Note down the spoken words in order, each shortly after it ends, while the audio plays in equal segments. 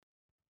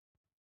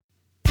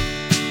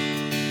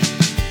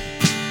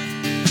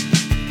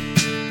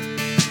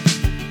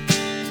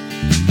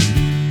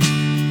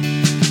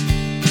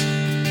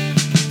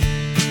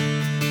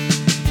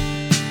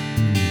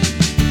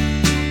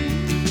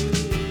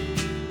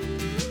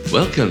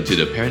Welcome to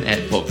the Parent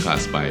Ed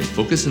podcast by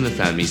Focus on the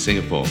Family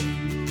Singapore.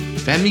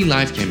 Family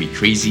life can be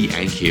crazy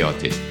and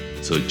chaotic,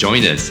 so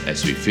join us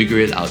as we figure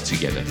it out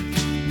together.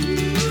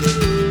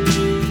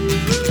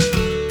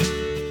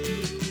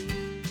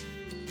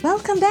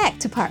 Welcome back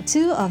to part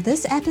 2 of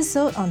this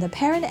episode on the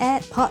Parent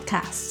Ed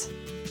podcast.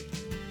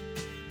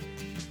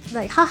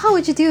 Like, how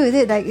would you deal with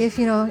it? Like, if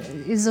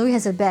Zoe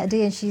has a bad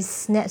day and she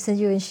snaps at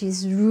you and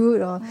she's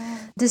rude or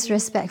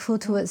disrespectful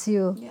towards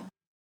you. Yeah.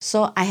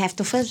 So I have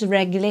to first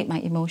regulate my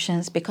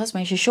emotions because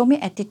when she show me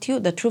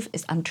attitude, the truth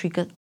is I'm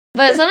triggered.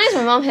 But sometimes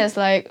my mom has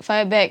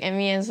fired back at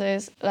me and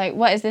says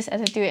what is this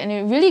attitude? And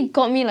it really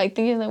got me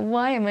thinking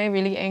why am I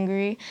really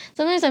angry?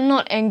 Sometimes I'm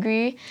not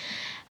angry.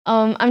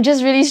 I'm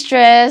just really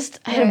stressed.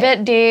 I had a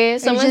bad day.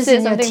 Someone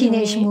said something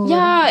teenage to me. mood.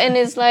 Yeah, and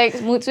it's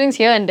mood swings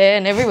here and there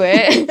and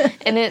everywhere.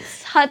 And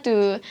it's hard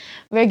to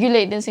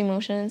regulate these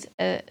emotions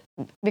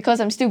because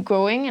I'm still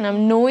growing and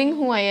I'm knowing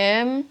who I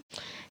am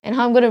and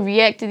how I'm going to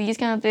react to these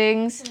kind of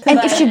things. And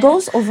if she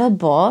goes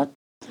overboard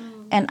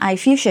and I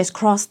feel she has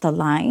crossed the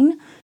line,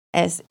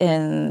 as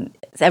in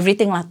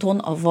everything like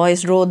tone of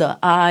voice, roll the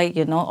eye,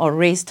 or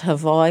raised her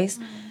voice,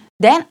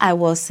 then I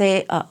will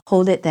say,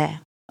 hold it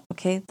there.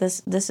 Okay,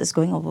 this is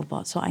going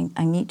overboard. So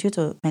I need you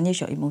to manage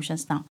your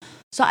emotions now.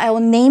 So I will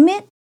name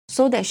it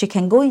so that she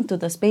can go into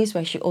the space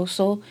where she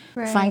also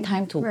find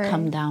time to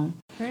calm down.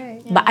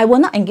 Right. But I will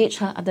not engage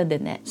her other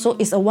than that. So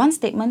it's a one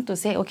statement to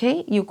say,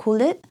 okay, you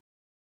cool it.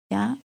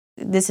 Yeah,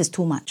 this is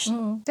too much.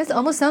 That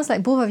almost sounds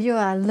like both of you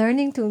are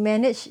learning to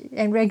manage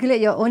and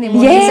regulate your own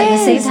emotions at the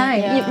same time.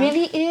 It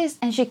really is.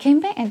 And she came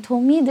back and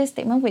told me this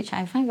statement, which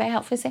I find very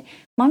helpful. Say,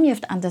 Mom, you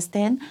have to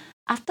understand,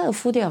 after a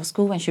full day of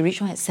school, when she reached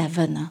home at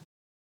 7,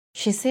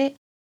 she said,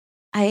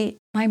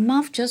 my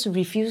mouth just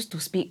refused to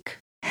speak.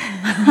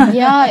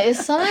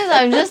 It's sometimes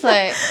I'm just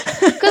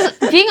because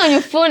being on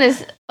your phone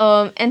is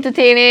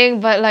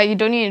entertaining, but you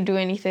don't need to do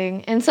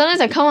anything. And sometimes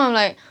I come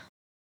home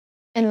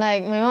and my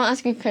mom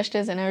asks me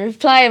questions and I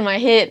reply in my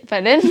head,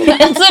 but then the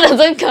answer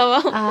doesn't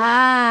come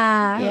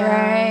out.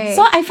 Right.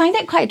 So I find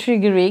that quite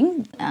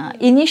triggering.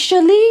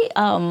 Initially,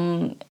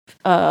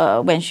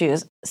 when she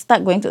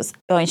start going to,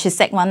 when she's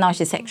Sec 1 now,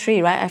 she's Sec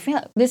 3, right? I feel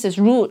like this is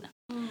rude.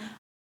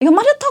 Your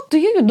mother talk to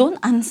you, you don't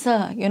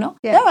answer, Then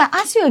when I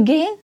ask you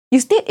again,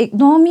 you still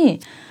ignore me.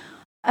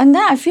 And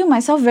then I feel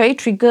myself very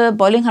triggered,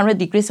 boiling 100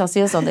 degrees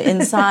Celsius on the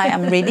inside.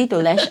 I'm ready to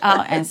lash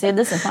out and say,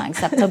 this is not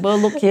acceptable,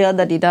 look here,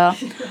 da-da-da.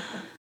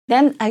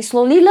 Then I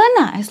slowly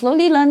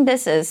learn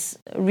this is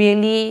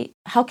really,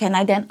 how can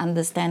I then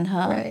understand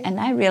her? Right. And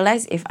I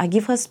realize if I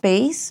give her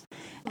space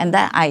and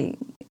then I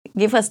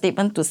give her a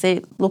statement to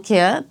say, look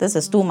here, this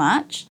is too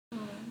much.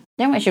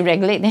 Then when she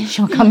regulates, then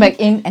she'll come back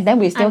in and then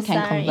we still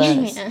can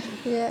converse.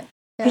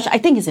 Which I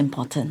think is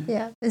important.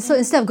 Yeah. And so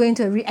instead of going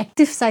to a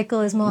reactive cycle,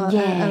 it's more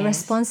a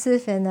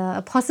responsive and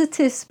a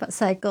positive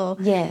cycle.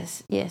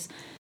 Yes.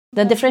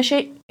 The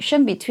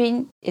differentiation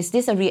between, is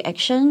this a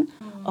reaction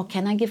or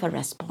can I give a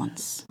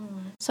response?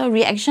 So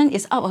reaction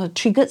is out of a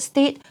triggered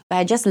state where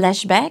I just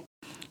lash back,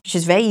 which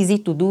is very easy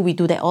to do. We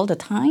do that all the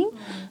time.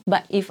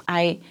 But if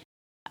I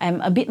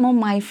am a bit more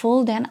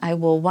mindful, then I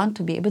will want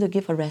to be able to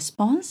give a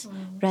response.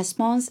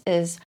 Response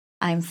is,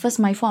 I'm first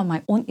mindful of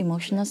my own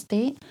emotional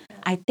state.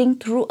 I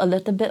think through a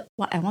little bit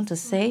what I want to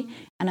say,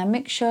 and I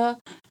make sure,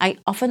 I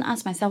often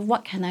ask myself,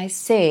 what can I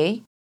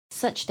say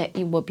such that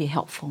it will be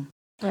helpful?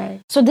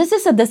 Right. So this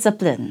is a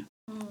discipline.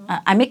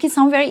 I make it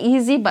sound very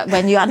easy, but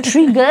when you are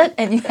triggered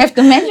and you have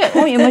to manage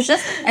your own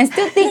emotions and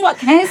still think, what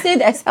can I say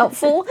that's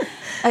helpful?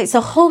 It's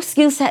a whole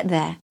skill set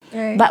there.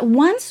 Right. But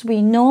once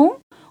we know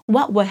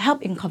what will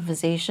help in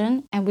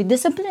conversation and we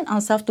discipline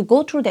ourselves to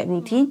go through that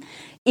routine,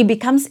 it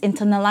becomes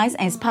internalized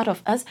and it's part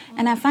of us.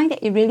 And I find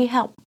that it really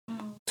helps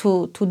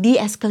to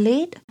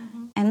de-escalate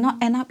and not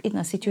end up in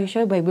a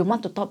situation where we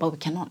want to talk but we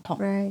cannot talk.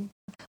 Right.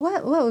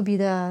 What would be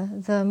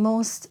the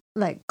most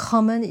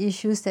common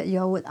issues that you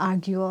all would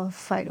argue or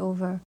fight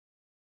over?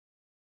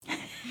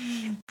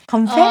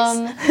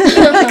 Confess?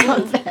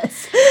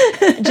 Confess.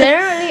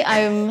 Generally,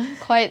 I'm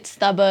quite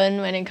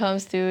stubborn when it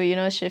comes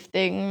to,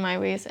 shifting my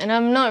ways. And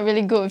I'm not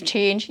really good with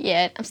change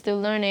yet. I'm still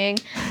learning.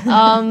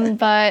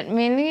 But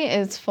mainly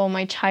it's for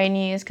my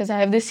Chinese because I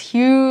have this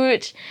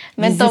huge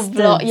mental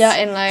block. Yeah,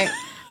 and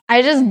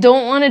I just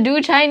don't want to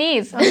do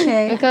Chinese.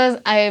 Okay. Because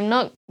I am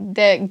not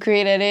that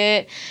great at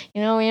it.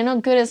 When you're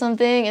not good at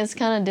something, it's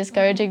kind of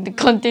discouraging to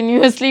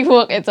continuously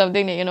work at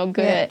something that you're not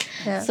good at.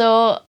 Yeah.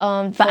 So,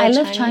 but I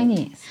love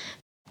Chinese.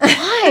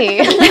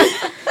 Why?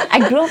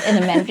 I grew up in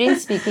a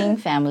Mandarin-speaking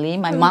family.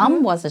 My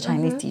mom was a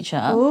Chinese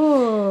teacher.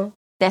 Oh.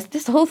 There's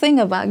this whole thing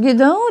about,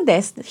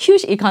 there's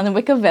huge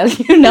economical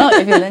value now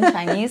if you learn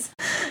Chinese.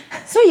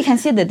 So you can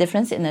see the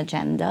difference in the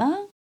gender.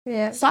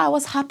 Yeah. So I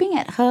was harping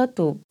at her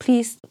to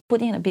please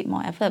put in a bit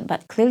more effort,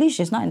 but clearly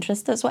she's not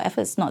interested, so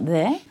effort is not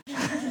there.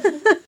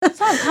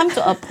 So I've come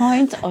to a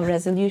point of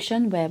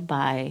resolution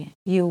whereby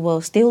you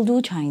will still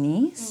do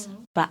Chinese,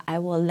 but I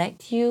will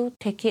let you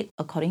take it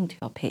according to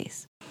your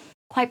pace.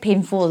 quite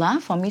painful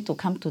for me to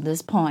come to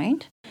this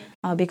point.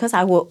 Because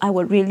I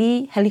would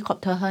really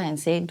helicopter her and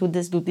say, do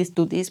this,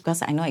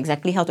 because I know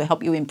exactly how to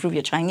help you improve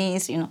your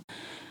Chinese,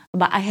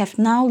 But I have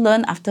now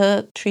learned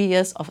after 3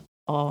 years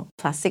or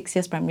plus 6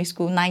 years primary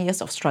school, 9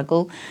 years of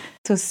struggle,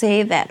 to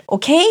say that,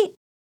 okay,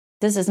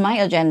 this is my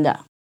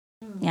agenda.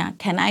 Yeah,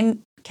 can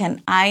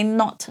I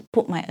not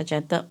put my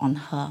agenda on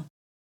her?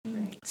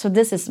 So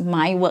this is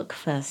my work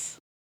first.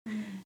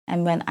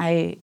 And when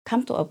I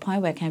come to a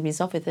point where I can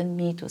resolve within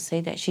me to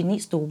say that she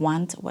needs to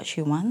want what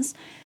she wants,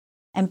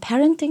 and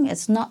parenting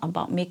is not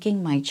about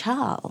making my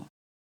child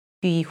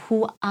be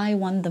who I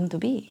want them to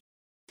be.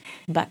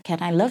 But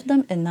can I love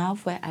them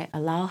enough where I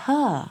allow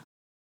her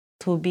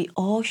to be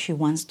all she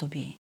wants to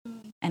be?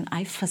 And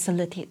I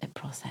facilitate the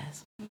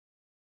process.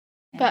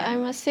 But I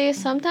must say,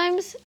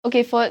 sometimes,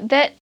 okay, for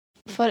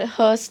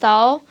her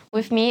style,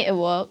 with me, it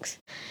works.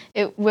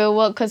 It will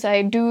work because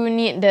I do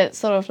need that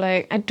sort of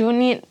like, I don't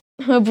need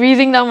her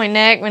breathing down my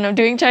neck when I'm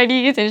doing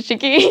Chinese and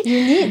shaking.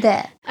 You need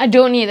that. I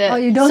don't need it. Oh,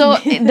 you don't So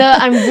need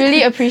I'm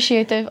really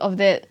appreciative of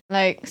that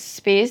like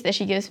space that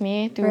she gives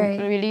me to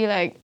really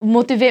like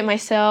motivate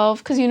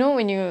myself. Because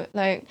when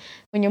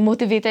you're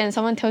motivated and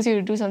someone tells you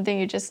to do something,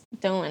 you just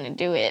don't want to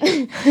do it.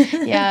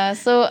 Yeah.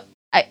 So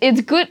it's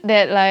good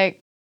that like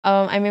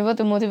I'm able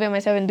to motivate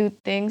myself and do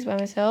things by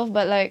myself.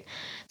 But like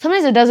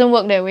sometimes it doesn't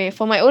work that way.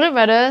 For my older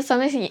brother,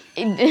 sometimes he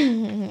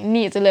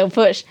needs a little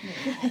push.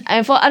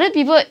 And for other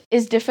people,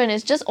 it's different.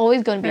 It's just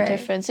always going to be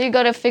different. So you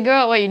got to figure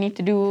out what you need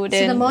to do.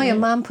 Then, so the more your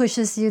mom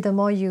pushes you, the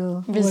more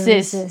you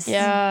resist.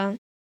 Yeah.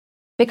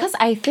 Because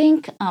I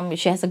think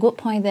she has a good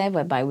point there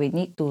whereby we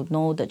need to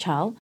know the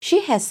child.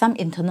 She has some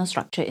internal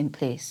structure in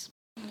place.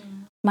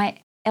 My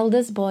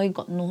eldest boy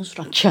got no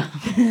structure.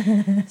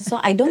 So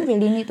I don't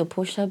really need to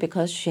push her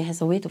because she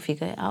has a way to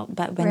figure it out.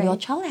 But when your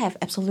child have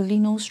absolutely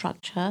no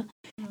structure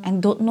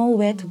and don't know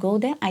where to go,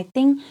 then I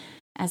think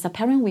as a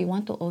parent, we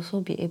want to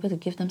also be able to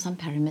give them some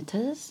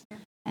perimeters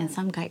and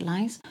some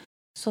guidelines.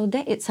 So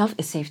that itself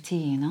is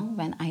safety,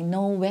 When I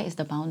know where is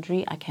the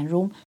boundary, I can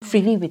roam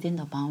freely within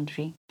the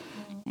boundary.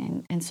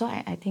 And so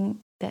I think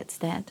that's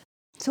that.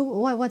 So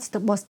what's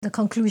the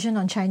conclusion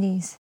on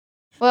Chinese?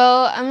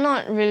 Well, I'm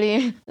not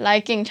really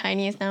liking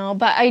Chinese now,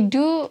 but I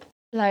do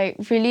like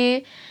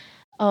really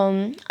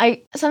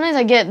I sometimes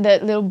I get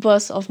that little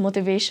burst of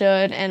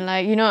motivation and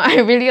like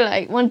I really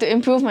like want to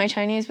improve my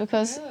Chinese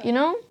because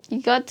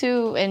you got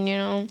to,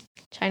 and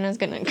China's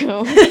gonna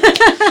go.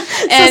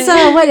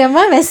 So what your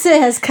mom has said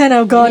has kind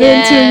of got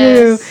into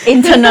you.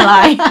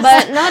 Internalized.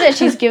 But now that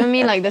she's given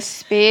me like the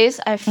space,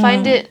 I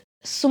find it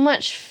so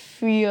much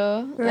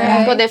freer. Like,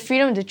 I've got that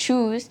freedom to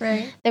choose.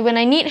 That when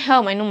I need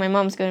help, I know my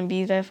mom's gonna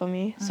be there for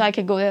me, so I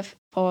can go there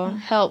for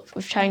help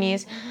with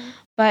Chinese.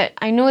 But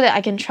I know that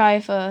I can try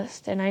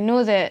first, and I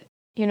know that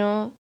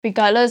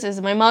regardless, is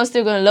my mom's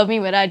still gonna love me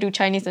whether I do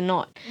Chinese or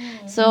not.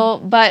 So,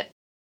 but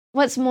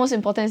what's most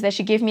important is that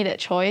she gave me that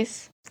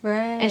choice,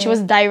 and she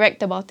was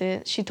direct about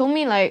it. She told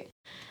me like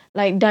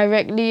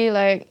directly,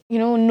 like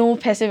no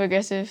passive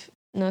aggressiveness,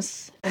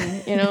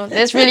 and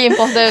that's really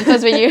important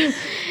because when you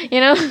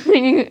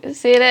when you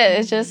say that,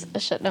 it's just a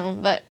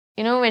shutdown. But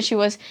when she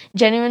was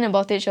genuine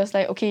about it, she was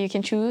like, okay, you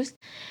can choose.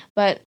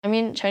 But I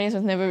mean, Chinese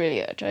was never really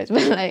a choice.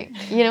 But like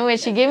when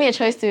she gave me a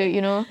choice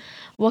to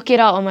work it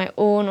out on my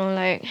own, or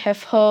like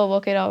have her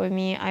work it out with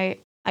me,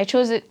 I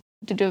chose it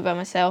to do it by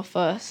myself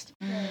first.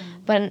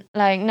 But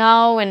like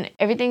now, when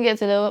everything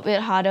gets a little bit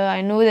harder,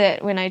 I know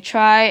that when I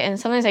try and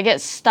sometimes I get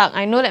stuck,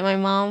 I know that my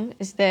mom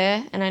is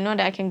there, and I know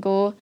that I can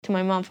go to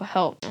my mom for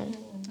help.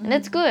 And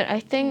that's good. I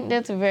think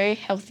that's a very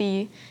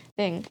healthy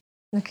thing.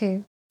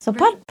 Okay. So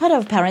part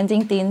of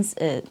parenting teens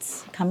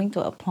is coming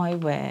to a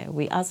point where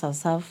we ask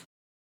ourselves,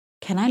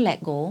 can I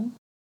let go?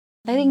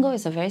 Letting go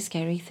is a very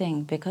scary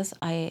thing because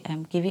I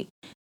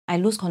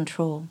lose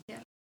control.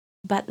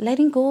 But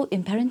letting go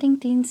in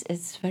parenting teens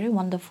is very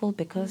wonderful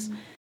because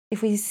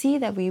if we see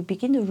that we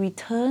begin to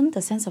return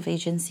the sense of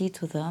agency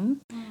to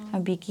them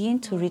and begin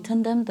to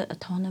return them the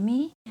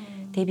autonomy,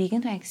 they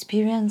begin to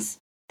experience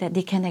that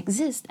they can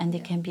exist and they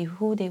can be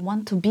who they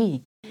want to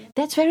be.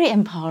 That's very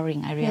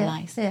empowering, I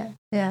realize.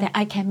 That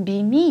I can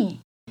be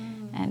me.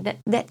 And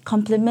that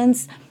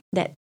complements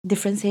that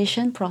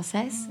differentiation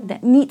process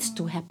that needs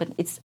to happen.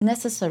 It's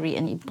necessary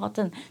and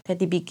important that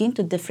they begin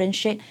to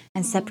differentiate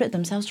and separate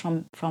themselves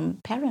from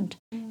parent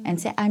and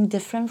say, I'm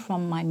different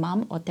from my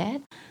mom or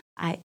dad.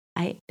 I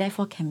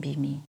therefore can be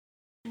me.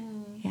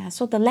 Yeah,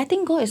 so the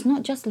letting go is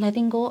not just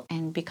letting go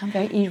and become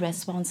very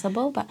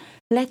irresponsible, but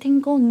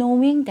letting go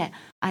knowing that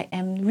I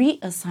am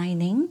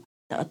reassigning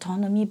the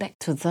autonomy back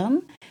to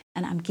them,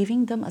 and I'm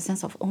giving them a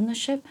sense of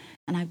ownership,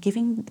 and I'm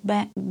giving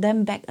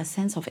them back a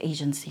sense of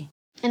agency.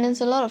 And it's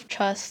a lot of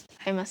trust,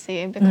 I must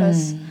say,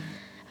 because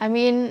I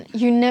mean,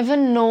 you never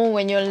know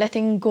when you're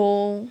letting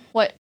go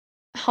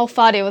how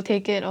far they will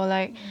take it, or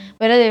like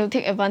whether they will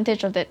take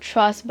advantage of that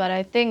trust. But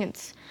I think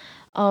it's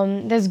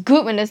there's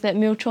good when there's that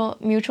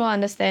mutual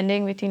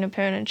understanding between a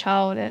parent and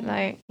child, that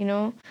like, you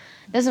know,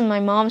 this is my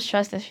mom's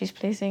trust that she's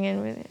placing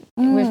in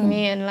with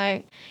me, and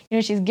like, you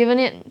know, she's given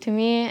it to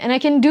me, and I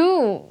can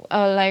do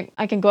like,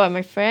 I can go out with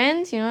my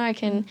friends, you know, I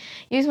can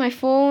use my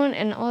phone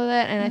and all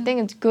that. And I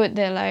think it's good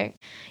that, like,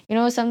 you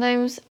know,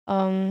 sometimes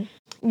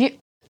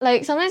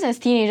sometimes as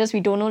teenagers we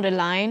don't know the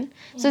line,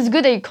 so it's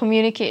good that you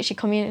communicate. She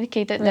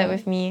communicated that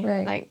with me,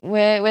 like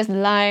where's the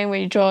line, where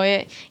you draw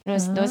it, you know,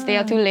 don't stay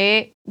out too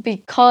late,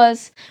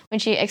 because when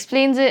she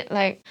explains it,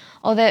 like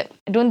all that,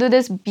 don't do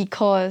this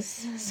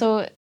because,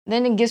 so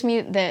then it gives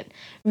me that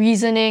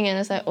reasoning, and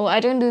it's like, oh, I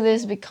don't do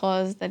this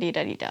because da da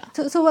da da.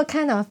 So what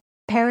kind of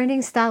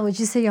parenting style would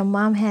you say your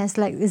mom has?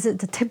 Like, is it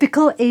the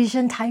typical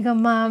Asian tiger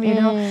mom, you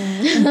know,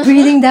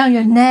 breathing down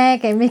your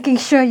neck and making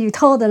sure you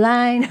toe the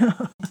line?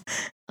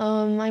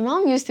 My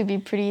mom used to be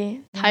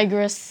pretty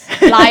tigress,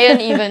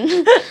 lion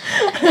even.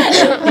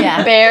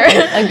 Yeah, bear.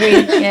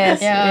 Agreed.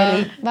 Yes, Yeah.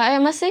 really. But I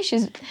must say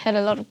she's had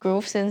a lot of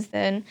growth since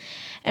then.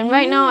 And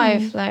right now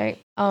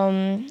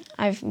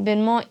I've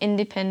been more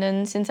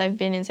independent since I've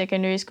been in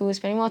secondary school,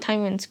 spending more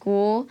time in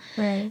school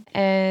and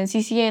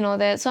CCA and all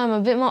that. So I'm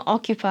a bit more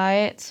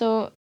occupied.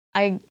 So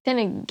I tend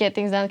to get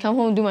things done, come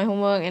home, do my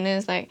homework, and then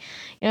it's like,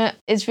 you know,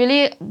 it's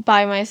really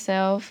by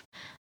myself.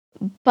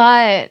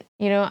 But,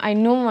 you know, I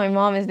know my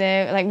mom is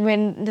there. Like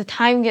when the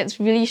time gets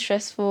really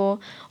stressful,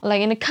 or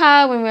like in the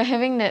car when we're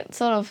having that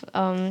sort of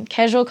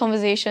casual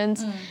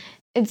conversations,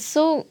 it's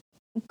so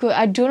good.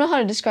 I don't know how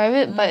to describe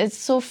it, but it's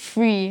so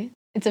free.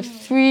 It's a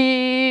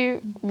free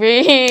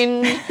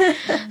reign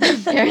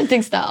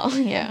parenting style.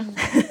 Yeah.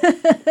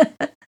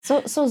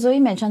 So Zoe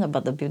mentioned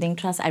about the building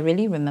trust. I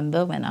really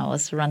remember when I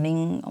was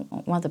running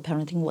one of the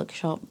parenting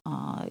workshop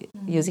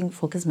using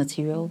focus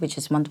material, which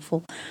is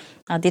wonderful.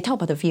 They talk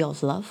about the V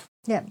of love.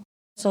 Yeah.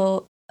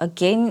 So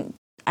again,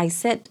 I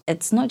said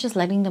it's not just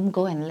letting them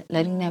go and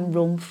letting them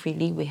roam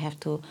freely. We have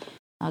to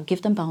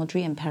give them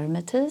boundary and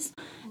parameters.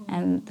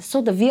 And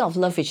so the V of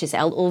love, which is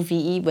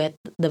LOVE, where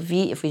the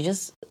V, if we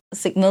just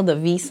signal the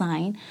V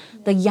sign,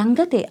 the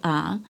younger they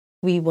are,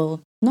 we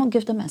will not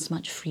give them as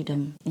much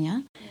freedom,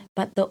 yeah?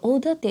 But the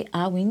older they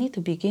are, we need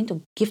to begin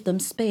to give them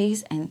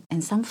space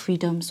and some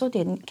freedom, so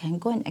they can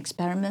go and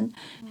experiment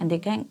and they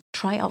can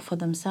try out for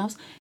themselves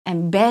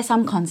and bear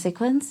some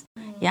consequence.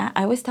 Yeah,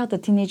 I always tell the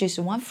teenagers,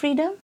 you want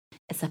freedom?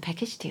 It's a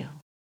package deal.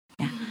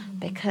 Yeah,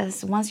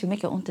 because once you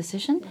make your own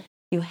decision,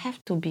 you have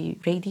to be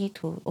ready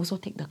to also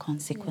take the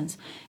consequence.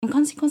 And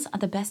consequences are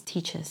the best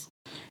teachers.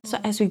 So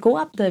as we go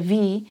up the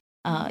V,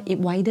 it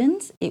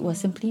widens. It will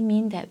simply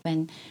mean that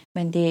when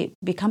they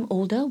become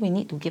older, we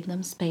need to give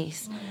them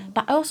space.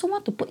 But I also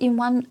want to put in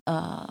one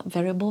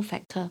variable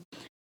factor.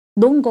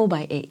 Don't go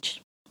by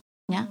age.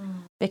 Yeah,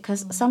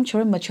 because some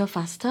children mature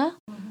faster,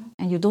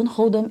 and you don't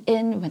hold them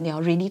in when they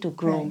are ready to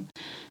grow.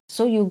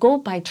 So you go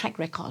by track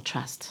record of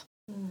trust.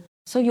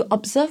 So you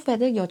observe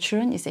whether your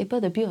children is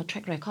able to build a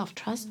track record of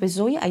trust. With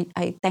Zoe,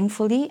 I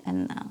thankfully,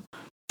 and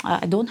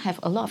I don't have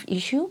a lot of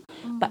issue.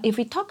 But if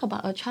we talk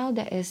about a child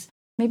that is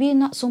maybe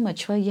not so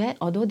mature yet,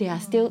 although they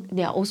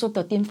are also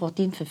 13,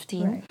 14,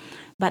 15,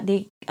 but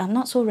they are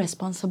not so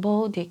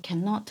responsible. They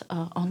cannot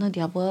honor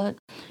their word.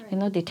 You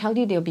know, they tell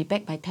you they'll be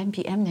back by 10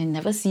 p.m. and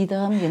never see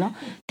them, you know.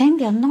 Then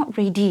they are not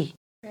ready,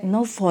 you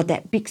know, for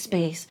that big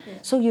space.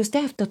 So you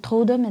still have to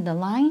toe them in the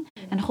line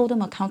and hold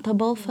them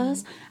accountable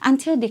first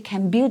until they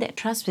can build that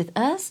trust with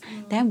us.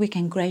 Then we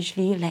can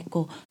gradually let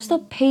go. So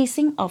the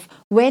pacing of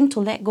when to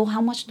let go,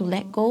 how much to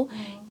let go,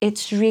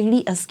 it's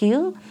really a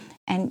skill.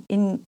 And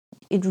in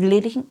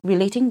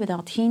relating with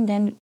our teen,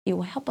 then it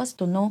will help us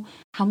to know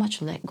how much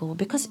to let go,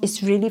 because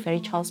it's really very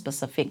child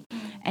specific,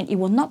 and it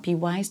will not be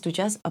wise to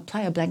just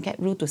apply a blanket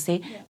rule to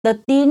say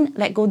 13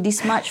 let go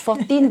this much,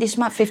 14 this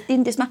much,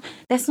 15 this much.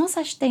 There's no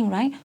such thing,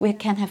 right? We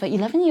can have an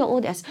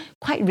 11-year-old that's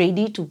quite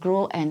ready to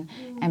grow and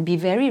be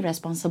very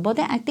responsible.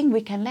 Then I think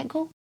we can let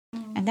go,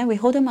 and then we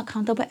hold them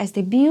accountable as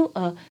they build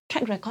a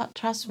track record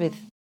trust with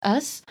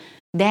us.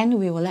 Then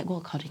we will let go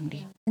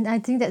accordingly. And I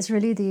think that's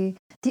really the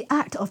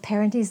art of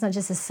parenting. Is not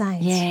just a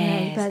science,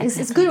 right? But Yes,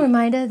 it's a good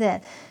reminder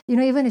that, you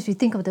know, even if you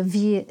think of the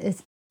V,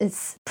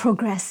 it's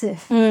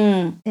progressive.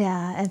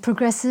 Yeah, and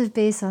progressive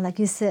based on, like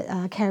you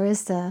said,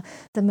 carries the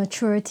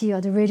maturity or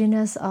the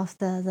readiness of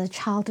the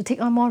child to take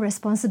on more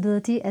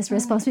responsibility. As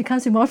responsibility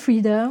comes with more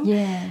freedom,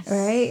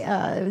 right?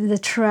 The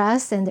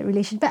trust and the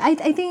relation. But I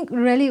think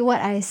really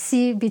what I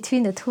see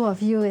between the two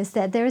of you is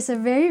that there is a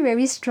very,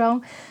 very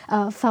strong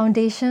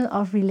foundation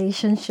of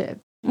relationship.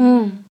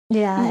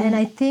 And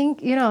I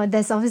think, you know,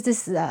 there's always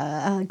this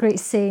great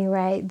saying,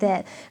 right,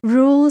 that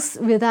rules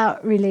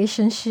without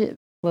relationship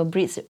will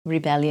breed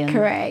rebellion.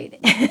 Correct.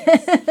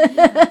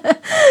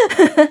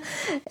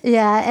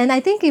 Yeah, and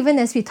I think even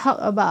as we talk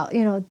about,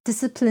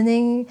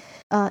 disciplining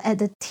at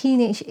the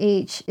teenage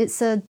age,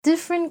 it's a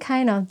different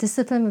kind of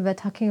discipline we were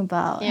talking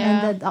about.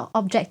 Yeah. And the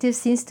objective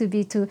seems to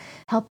be to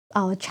help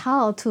our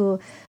child to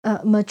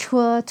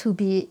mature, to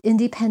be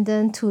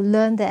independent, to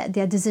learn that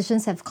their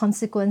decisions have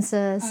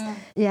consequences.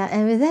 Yeah,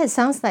 and with that, it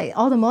sounds like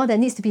all the more there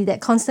needs to be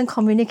that constant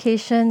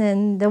communication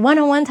and the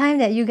one-on-one time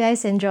that you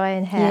guys enjoy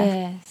and have.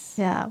 Yes.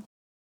 Yeah.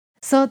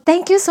 So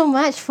thank you so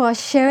much for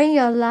sharing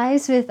your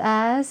lives with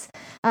us.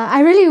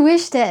 I really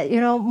wish that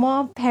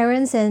more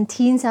parents and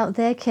teens out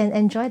there can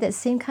enjoy that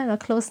same kind of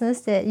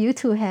closeness that you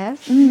two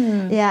have.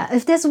 Yeah,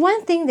 if there's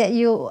one thing that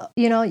you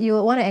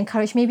want to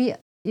encourage, maybe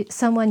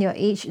someone your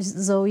age,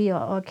 Zoe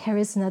or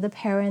Caris, another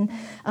parent,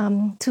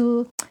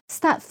 to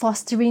start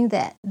fostering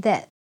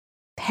that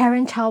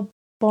parent-child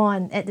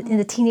bond in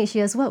the teenage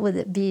years, what would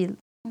it be?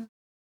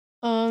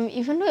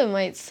 Even though it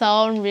might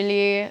sound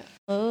really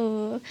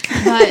but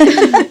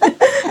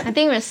I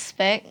think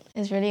respect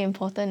is really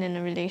important in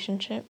a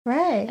relationship.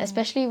 Right.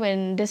 Especially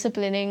when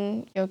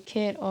disciplining your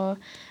kid or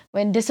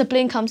when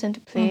discipline comes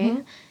into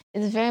play.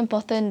 It's very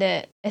important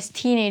that as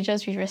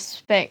teenagers we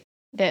respect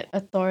that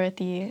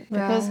authority,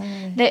 because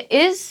there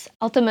is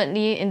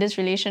ultimately in this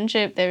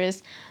relationship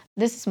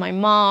this is my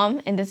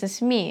mom and this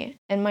is me,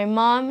 and my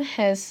mom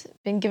has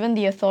been given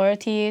the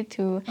authority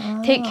to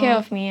take care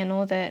of me and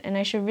all that, and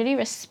I should really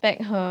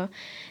respect her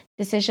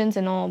decisions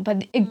and all.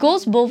 But it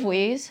goes both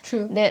ways.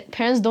 True. That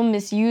parents don't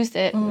misuse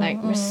that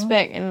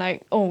respect and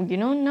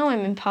now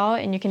I'm in power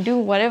and you can do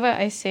whatever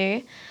I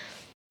say.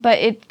 But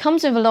it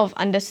comes with a lot of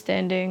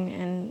understanding,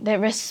 and that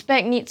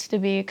respect needs to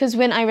be, because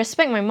when I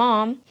respect my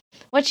mom,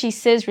 what she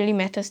says really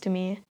matters to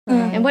me.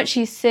 And what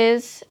she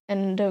says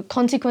and the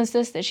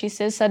consequences that she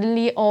says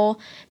suddenly all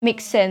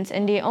make sense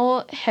and they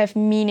all have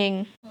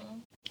meaning.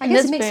 I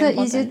guess it makes it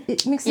easier.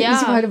 It makes it easier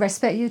for her to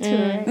respect you too,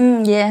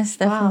 right? Yes,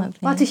 definitely.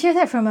 Wow, to hear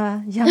that from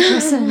a young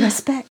person,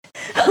 respect.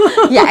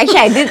 Yeah,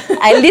 actually,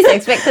 I least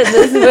expected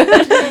this word.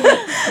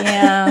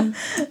 Yeah,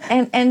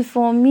 and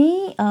for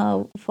me,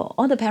 for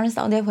all the parents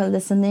out there who are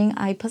listening,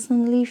 I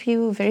personally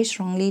feel very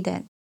strongly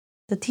that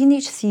the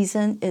teenage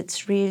season,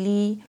 it's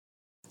really,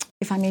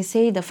 if I may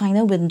say, the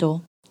final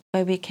window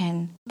where we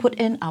can put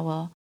in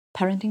our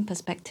parenting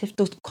perspective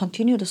to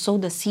continue to sow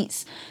the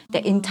seeds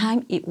that in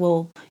time it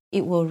will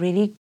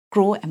really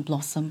grow and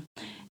blossom.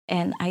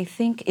 And I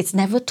think it's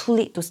never too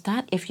late to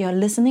start. If you're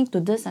listening to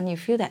this and you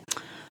feel that,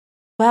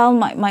 well,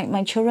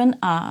 my children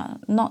are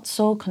not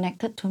so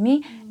connected to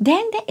me,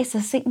 then that is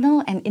a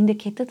signal and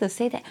indicator to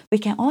say that we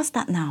can all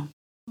start now.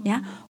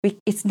 Yeah,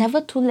 it's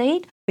never too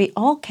late. We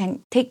all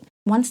can take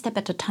one step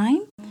at a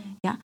time.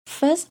 Yeah,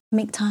 first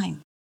make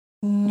time.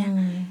 Yeah.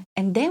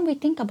 And then we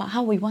think about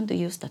how we want to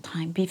use the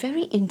time. Be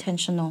very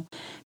intentional,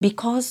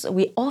 because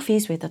we all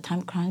face with the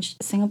time crunch.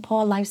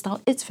 Singapore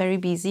lifestyle, it's very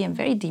busy and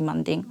very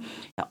demanding.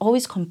 There are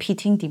always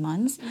competing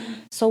demands.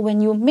 So when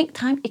you make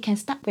time, it can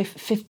start with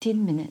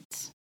 15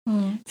 minutes.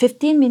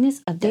 15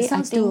 minutes a day. That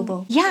sounds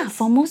doable. Yeah,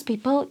 for most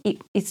people,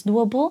 it's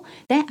doable.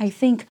 Then I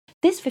think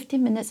this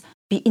 15 minutes,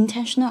 be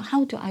intentional.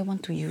 How do I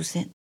want to use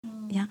it?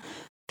 Yeah.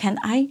 Can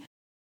I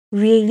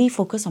really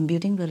focus on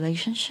building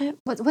relationship?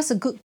 What's a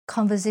good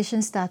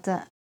conversation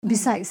starter?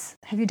 Besides,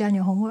 have you done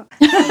your homework?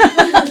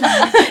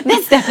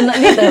 That's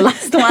definitely the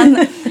last one.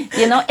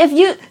 If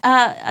you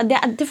there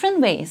are different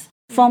ways.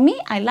 For me,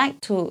 I like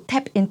to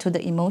tap into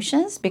the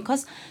emotions,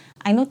 because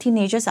I know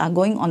teenagers are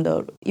going on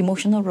the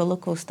emotional roller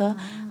coaster.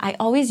 I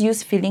always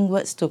use feeling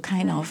words to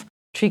kind of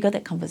trigger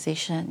that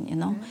conversation.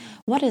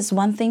 What is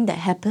one thing that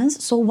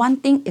happens? So one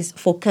thing is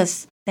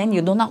focus. Then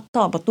you do not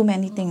talk about too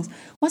many things.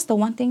 What's the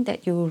one thing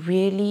that you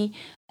really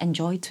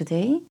enjoy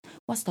today?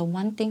 What's the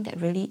one thing that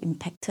really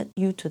impacted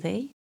you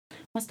today?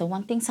 What's the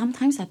one thing?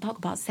 Sometimes I talk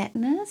about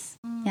sadness.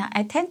 Yeah,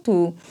 I tend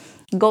to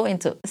go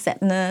into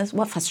sadness,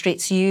 what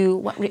frustrates you,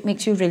 what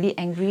makes you really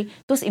angry.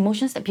 Those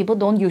emotions that people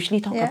don't usually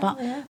talk about.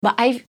 Yeah. But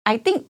I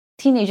think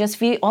teenagers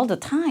feel all the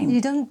time. You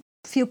don't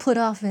feel put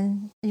off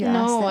when you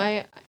ask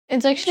that.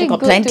 It's actually got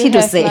good plenty to to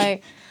have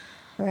say.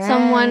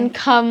 someone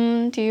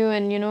come to you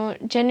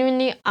and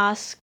genuinely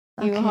ask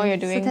you how you're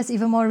doing. So that's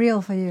even more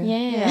real for you.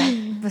 Yeah.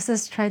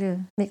 Versus try to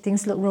make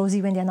things look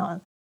rosy when they're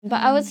not.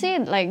 But I would say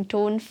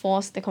don't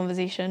force the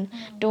conversation.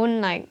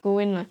 Don't go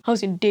in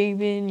how's your day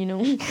been,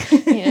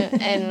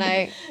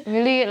 and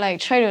really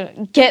try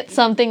to get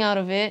something out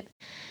of it.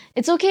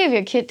 It's okay if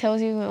your kid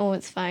tells you, oh,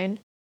 it's fine,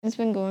 it's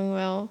been going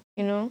well,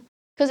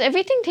 because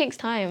everything takes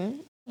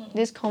time.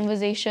 These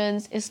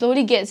conversations, it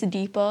slowly gets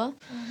deeper.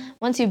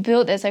 Once you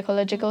build that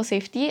psychological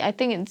safety, I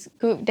think it's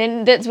good.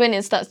 Then that's when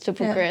it starts to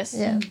progress.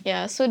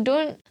 Yeah. So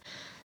don't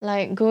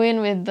go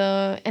in with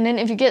and then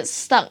if you get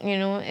stuck,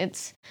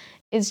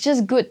 it's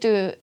just good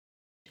to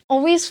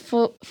always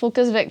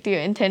focus back to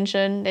your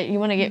intention that you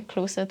want to get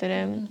closer to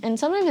them. And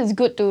sometimes it's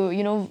good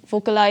to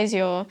vocalize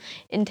your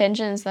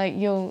intentions, not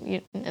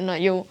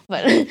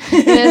but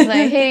it's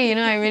like, hey,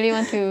 I really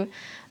want to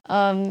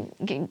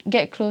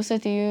get closer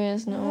to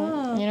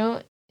you.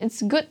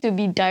 it's good to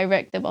be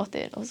direct about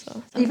it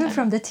also. Even sometimes.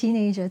 from the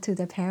teenager to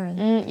the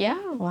parent. Yeah.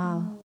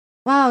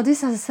 Wow,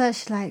 these are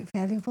such like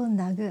valuable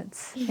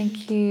nuggets.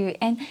 Thank you.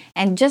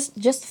 And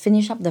just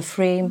finish up the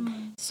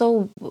frame.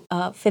 So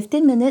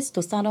 15 minutes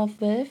to start off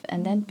with,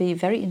 and then be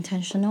very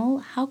intentional.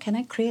 How can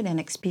I create an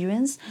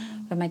experience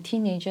where my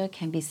teenager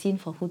can be seen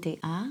for who they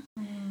are?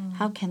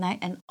 How can I,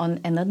 and on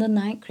another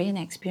night, create an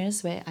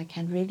experience where I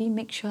can really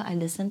make sure I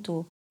listen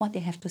to what they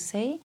have to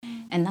say?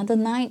 Another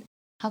night,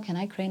 how can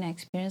I create an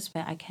experience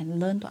where I can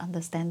learn to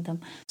understand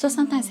them? So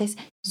sometimes I say,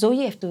 Zoe,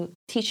 you have to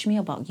teach me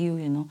about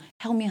you,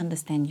 help me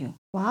understand you.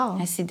 Wow.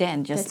 I sit there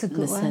and just That's a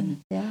good listen.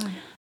 one. Yeah.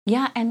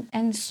 Yeah,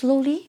 and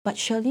slowly but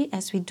surely,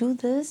 as we do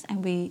this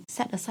and we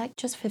set aside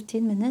just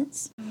 15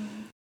 minutes,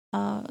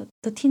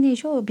 the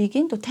teenager will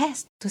begin to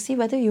test to see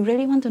whether you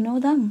really want to know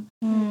them.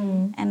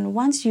 And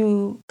once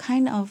you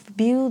kind of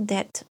build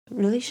that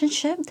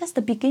relationship, that's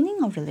the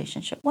beginning of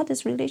relationship. What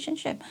is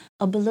relationship?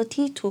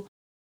 Ability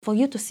for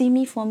you to see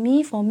me for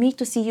me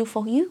to see you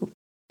for you.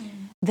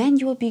 Then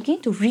you will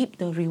begin to reap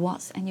the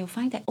rewards, and you'll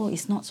find that,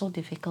 it's not so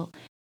difficult.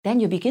 Then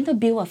you begin to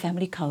build a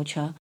family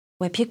culture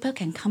where people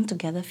can come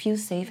together, feel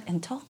safe,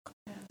 and talk.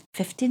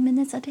 15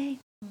 minutes a day.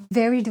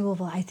 Very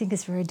doable. I think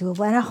it's very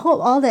doable. And I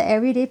hope all the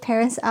everyday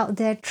parents out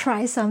there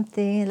try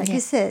something. Like you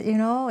said,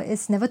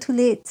 it's never too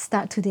late.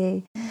 Start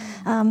today.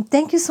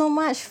 Thank you so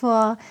much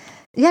for...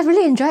 Yeah, I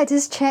really enjoyed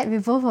this chat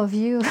with both of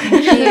you.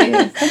 Thank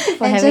you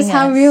for and having just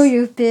how us. real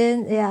you've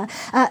been. Yeah.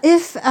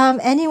 If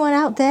anyone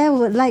out there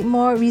would like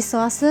more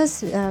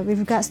resources with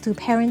regards to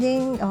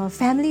parenting or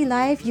family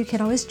life, you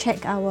can always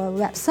check our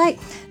website.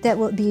 That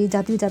would be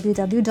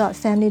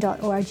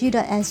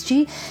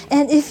www.family.org.sg.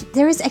 And if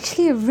there is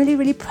actually a really,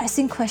 really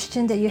pressing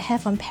question that you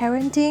have on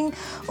parenting,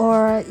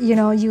 or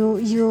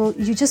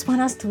you just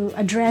want us to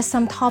address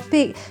some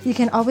topic, you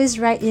can always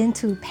write in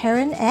to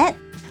parent@.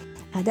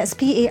 That's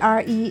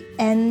PARENTED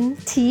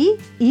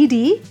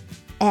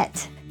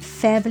at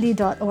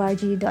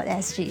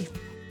family.org.sg.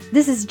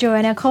 This is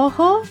Joanna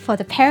Koho for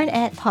the Parent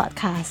Ed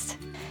podcast.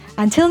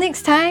 Until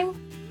next time,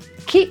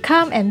 keep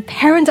calm and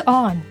parent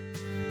on.